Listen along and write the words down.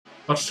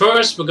But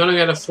first, we're gonna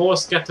get a 4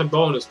 scatter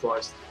bonus,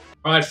 boys.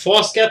 Alright,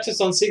 4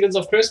 scatters on Sequence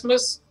of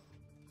Christmas.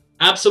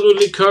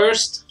 Absolutely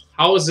cursed.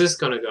 How is this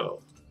gonna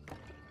go?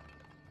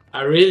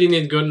 I really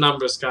need good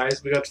numbers,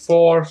 guys. We got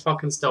 4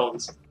 fucking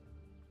stones.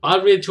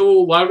 Wild Reel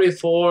 2, Wild Reel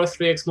 4,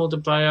 3x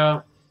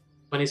multiplier,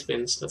 20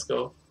 spins. Let's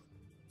go.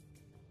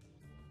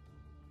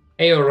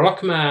 Hey,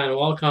 Rockman,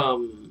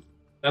 welcome.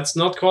 Let's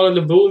not call it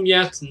a boom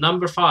yet.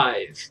 Number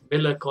 5,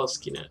 Ville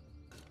Koskinen.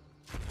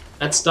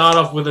 Let's start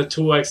off with a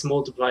 2x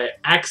multiplier.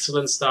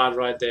 Excellent start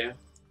right there.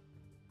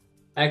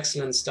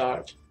 Excellent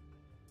start.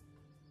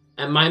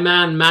 And my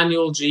man,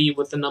 Manuel G,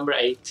 with the number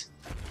 8.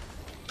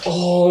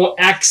 Oh,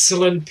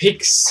 excellent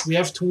picks. We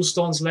have 2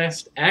 stones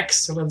left.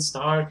 Excellent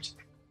start.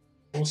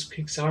 Those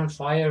picks are on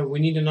fire. We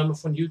need a number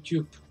from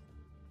YouTube.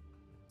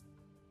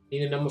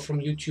 Need a number from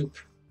YouTube.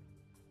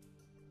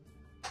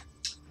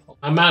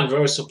 My man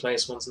Verso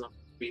plays once number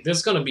 3. This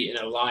is gonna be in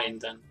a line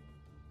then.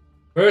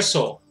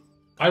 Verso.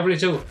 Ivory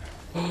 2.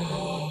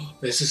 Oh,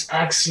 this is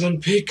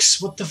excellent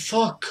picks. What the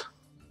fuck?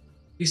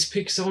 These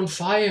picks are on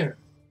fire.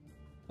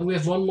 And we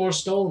have 1 more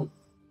stone.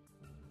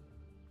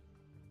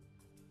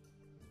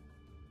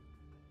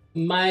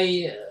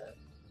 My...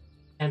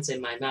 can't say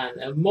my man.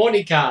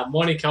 Monica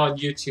on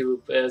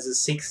YouTube is a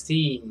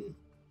 16.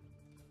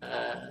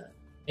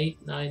 8,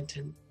 9,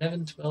 10,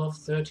 11, 12,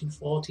 13,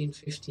 14,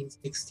 15,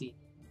 16.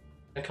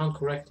 I count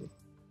correctly.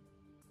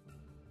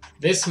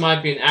 This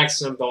might be an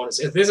excellent bonus.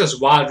 If this is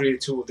Wild Reel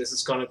 2, this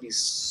is gonna be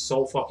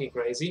so fucking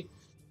crazy.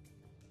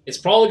 It's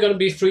probably gonna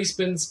be 3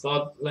 spins,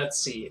 but let's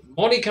see.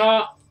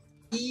 Monica.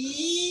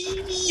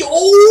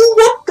 Oh,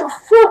 what the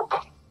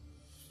fuck?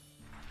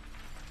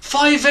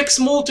 5x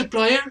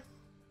multiplier.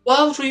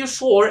 Wild Reel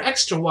 4,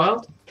 extra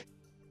wild.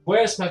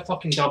 Where's my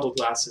fucking double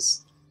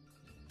glasses?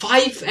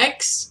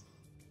 5x?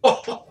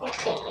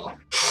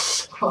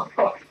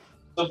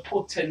 The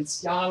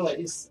potential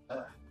is...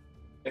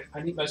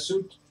 I need my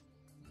suit.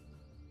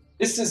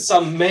 This is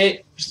some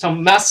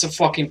massive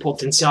fucking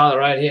potential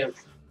right here.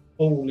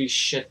 Holy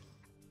shit.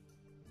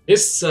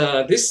 This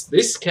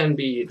can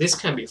be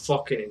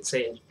fucking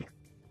insane.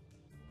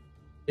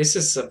 This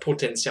is a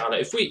potential.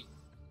 If we...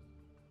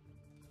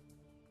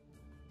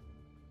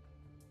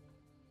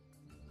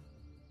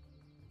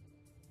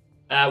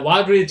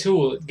 Wild Reel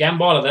 2,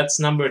 Gambala, that's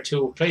number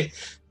 2. Play.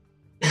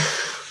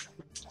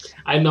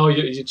 I know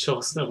you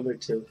chose number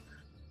 2.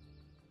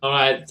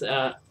 Alright,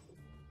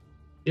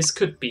 this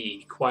could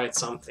be quite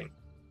something.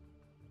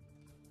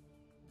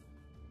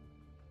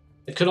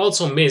 It could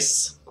also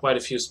miss quite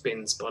a few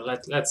spins, but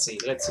let's see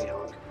how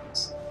it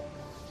goes.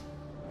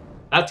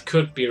 That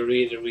could be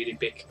really, really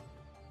big.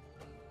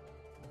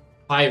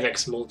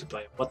 5x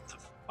multiplier, what the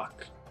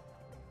fuck?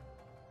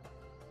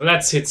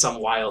 Let's hit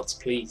some wilds,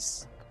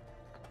 please.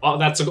 Oh,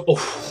 that's a...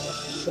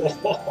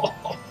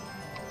 Oh.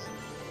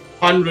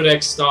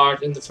 100x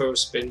start in the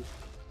first spin.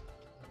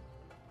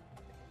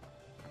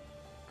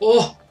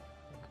 Oh!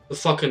 The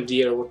fucking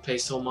deer would pay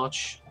so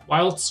much.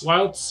 Wilds,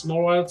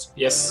 more wilds.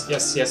 Yes.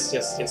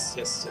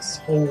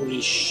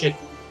 Holy shit.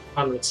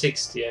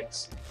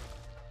 160x.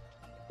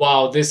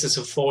 Wow, this is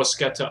a 4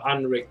 scatter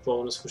unrigged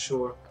bonus for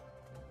sure.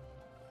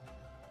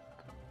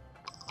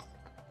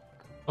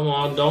 Come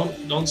on,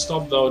 don't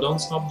stop though. Don't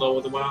stop though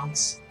with the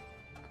wilds.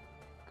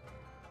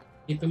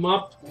 Keep him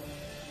up.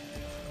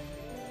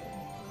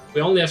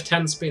 We only have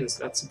 10 spins.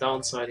 That's the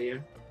downside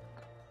here.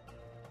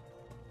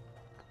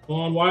 Come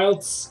on,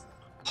 wilds.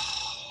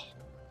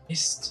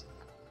 Missed.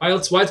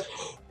 Wilds, wild.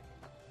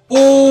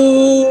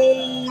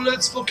 Oh,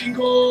 let's fucking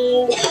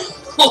go.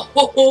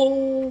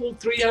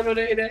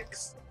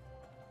 308x.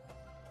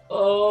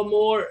 Oh,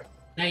 more.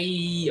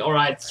 Hey,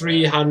 alright,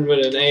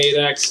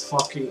 308x.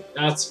 Fucking,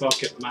 that's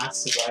fucking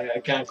massive. I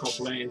can't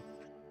complain.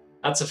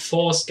 That's a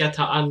 4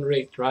 scatter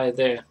unrigged right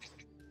there.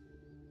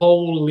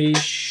 Holy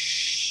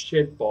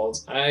shit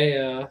balls.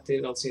 I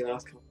did not see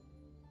that coming.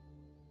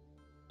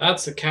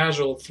 That's a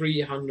casual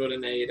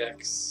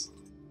 308x.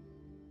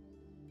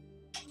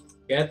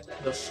 Get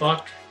the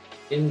fuck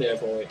in there,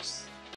 boys.